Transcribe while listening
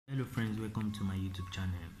Hello friends, welcome to my YouTube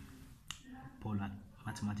channel, Paula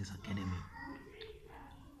Mathematics Academy.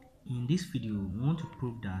 In this video, we want to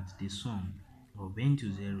prove that the sum of n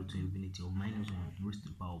to 0 to infinity of minus 1 raised to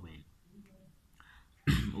the power of n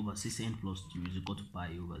over 6n plus 2 is equal to pi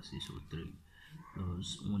over 6 over 3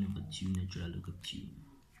 plus 1 over 2 natural log of 2.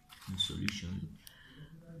 The solution.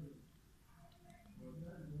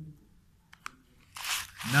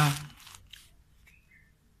 Now,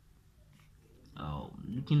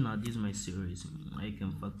 looking at this my series, I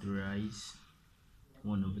can factorize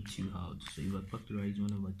 1 over 2 out. So if I factorize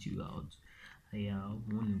 1 over 2 out, I have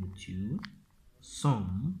 1 over 2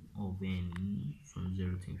 sum of n from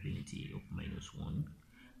 0 to infinity of minus 1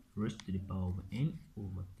 raised to the power of n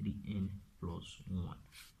over 3n plus 1.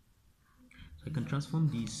 So I can transform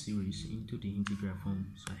this series into the integral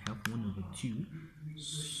form. So I have 1 over 2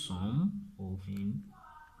 sum of n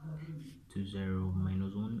to 0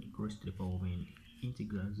 minus 1 raised to the power of n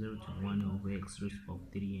integral 0 to 1 over x raised to the power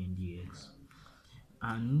of 3n dx,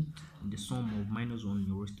 and the sum of minus 1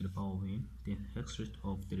 raised to the power of n, then x raised to the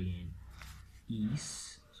power of 3n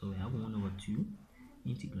is, so we have 1 over 2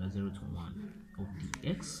 integral 0 to 1 of the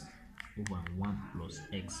x over 1 plus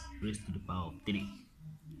x raised to the power of 3.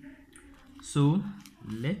 So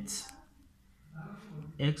let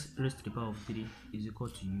x raised to the power of 3 is equal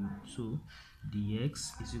to u. So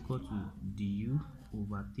dx is equal to du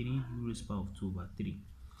over 3 u raised to the power of 2 over 3.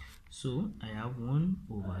 So I have 1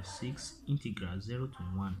 over 6 integral 0 to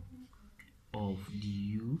 1 of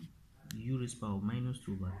du u raised to the power of minus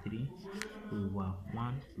 2 over 3 over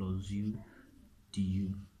 1 plus u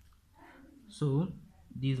du. So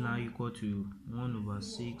this is now equal to 1 over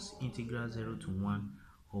 6 integral 0 to 1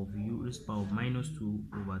 of u raised to the power of minus 2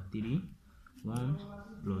 over 3 1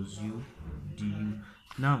 plus u du.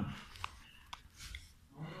 Now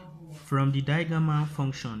from the Digamma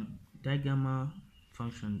function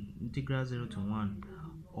integral 0 to 1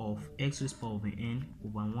 of x raised to the power of n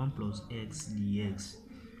over 1 plus x dx.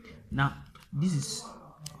 Now this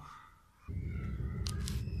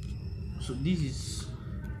is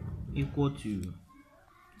equal to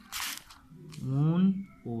 1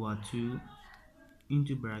 over 2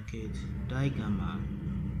 into bracket Digamma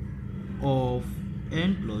of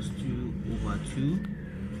n plus 2 over 2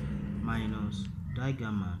 minus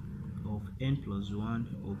Digamma of n plus 1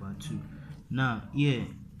 over 2. Now here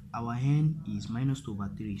our n is minus 2 over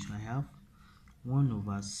 3, so I have 1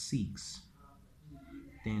 over 6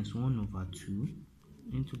 times 1 over 2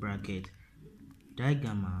 into bracket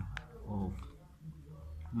Digamma of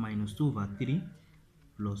minus 2 over 3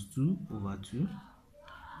 plus 2 over 2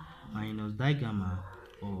 minus Digamma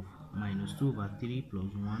of minus 2 over 3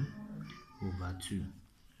 plus 1 over 2.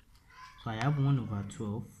 So I have 1 over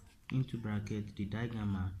 12 into bracket the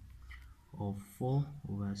Digamma of 4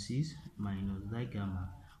 over 6 minus Digamma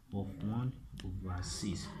of 1 over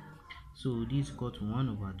 6. So this is equal to 1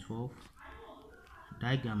 over 12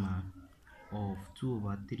 Digamma of 2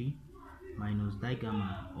 over 3 minus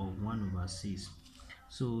Digamma of 1 over 6.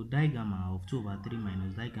 So Digamma of 2 over 3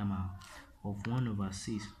 minus Digamma of 1 over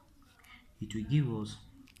 6, it will give us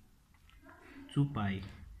 2 pi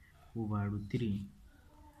over root 3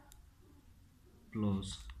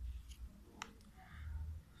 plus,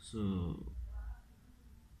 so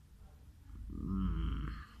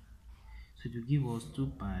it will give us 2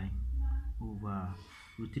 pi over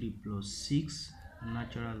root 3 plus 6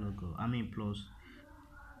 natural log of, plus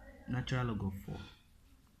natural log of 4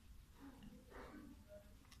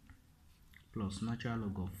 plus natural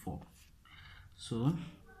log of 4. So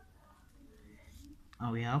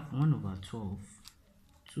and we have 1 over 12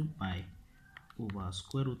 2 pi over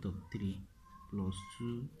square root of 3 plus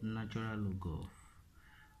 2 natural log of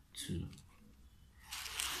 2.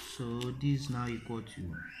 So this is now equal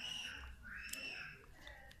to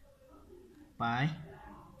pi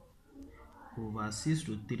over 6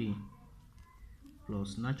 root 3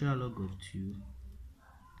 plus natural log of 2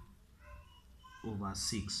 over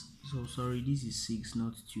 6. So sorry, this is 6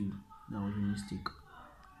 not 2, that was a mistake.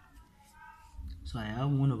 So I have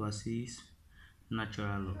 1 over 6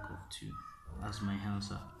 natural log of 2 as my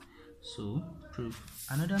answer. So proof.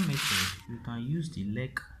 Another method, you can use the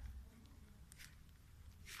Lerch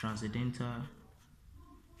transcendental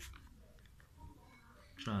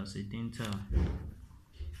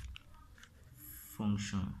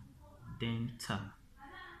function, dental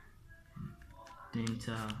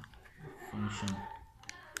function.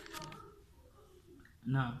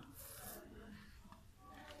 Now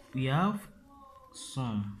we have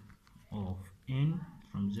sum of n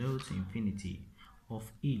from 0 to infinity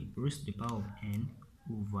of a raised to the power of n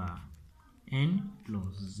over n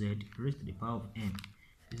plus z raised to the power of n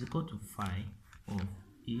is equal to phi of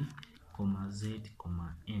a comma z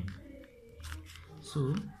comma n.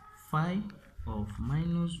 So phi of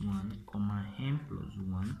minus 1 comma n plus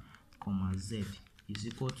 1 comma z is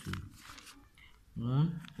equal to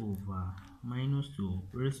 1 over minus 2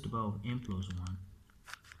 raised to the power of n plus 1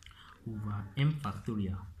 over m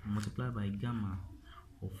factorial multiplied by gamma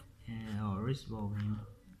of raised to the power of m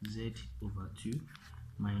z over 2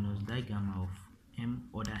 minus digamma of m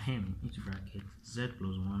other m into bracket z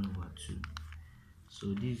plus 1 over 2.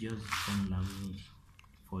 So this is just the formula we need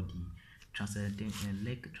for the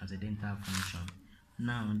transcendental function.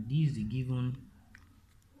 Now this is the given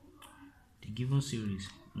series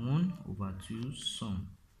 1 over 2 sum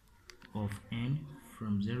of n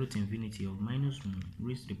from 0 to infinity of minus 1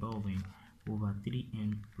 raised to the power of n over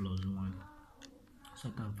 3n plus 1. So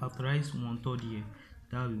I can factorize 1/3 here.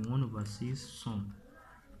 That will be 1 over 6 sum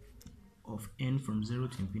of n from 0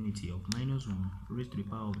 to infinity of minus 1 raised to the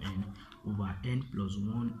power of n over n plus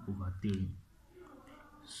 1 over 3.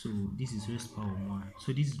 So this is raised to the power of 1.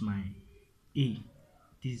 So this is my a,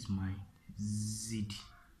 this is my z,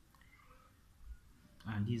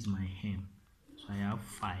 and this is my m. So I have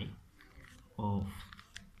phi of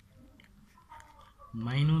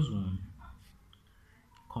minus 1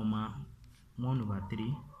 comma 1 over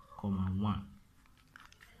 3 comma 1.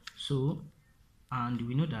 So and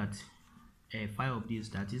we know that phi of this,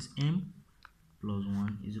 that is m plus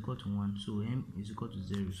 1 is equal to 1, so m is equal to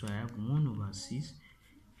 0. So I have 1 over 6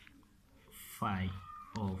 phi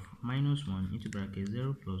of minus 1 into bracket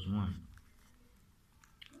 0 plus 1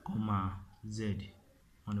 comma z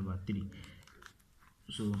 1 over 3,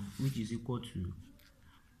 so which is equal to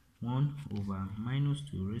 1 over minus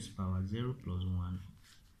 2 raised to power 0 plus 1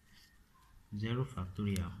 0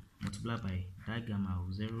 factorial multiplied by digamma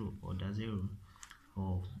of 0 order 0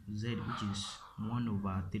 of z, which is 1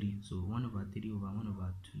 over 3. So 1 over 3 over 1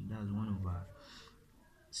 over 2, that's 1 over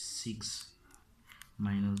 6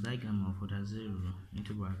 minus digamma of order 0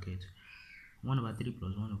 into bracket 1 over 3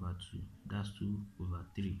 plus 1 over 2, that's 2 over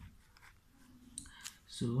 3.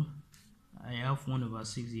 So I have 1 over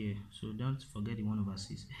 6 here, so don't forget the 1 over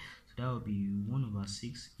 6. So that will be 1 over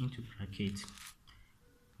 6 into bracket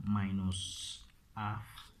minus half.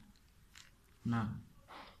 Now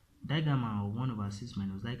digamma of 1 over 6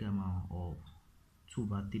 minus digamma of 2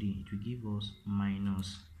 over 3, it will give us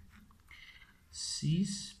minus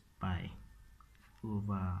 6 pi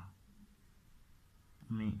over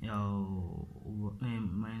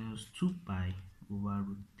minus 2 pi over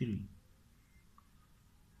root 3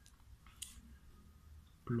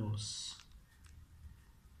 plus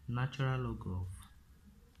natural log of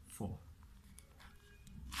 4.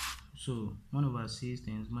 So 1 over 6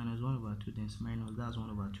 times minus 1 over 2 times minus, that's 1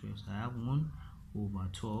 over 12. So I have 1 over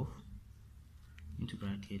 12 into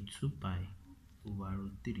bracket 2 pi over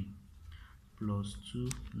root 3 plus 2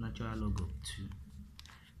 natural log of 2.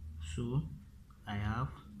 So I have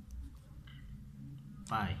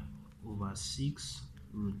pi over 6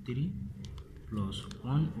 root 3 plus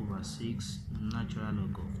 1 over 6 natural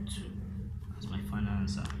log of 2. That's my final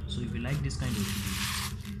answer. So if you like this kind of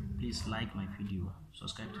video, please like my video,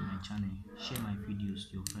 subscribe to my channel, share my videos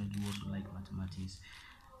to your friends who also like mathematics,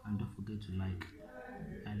 and don't forget to like.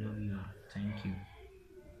 I love you. Thank you.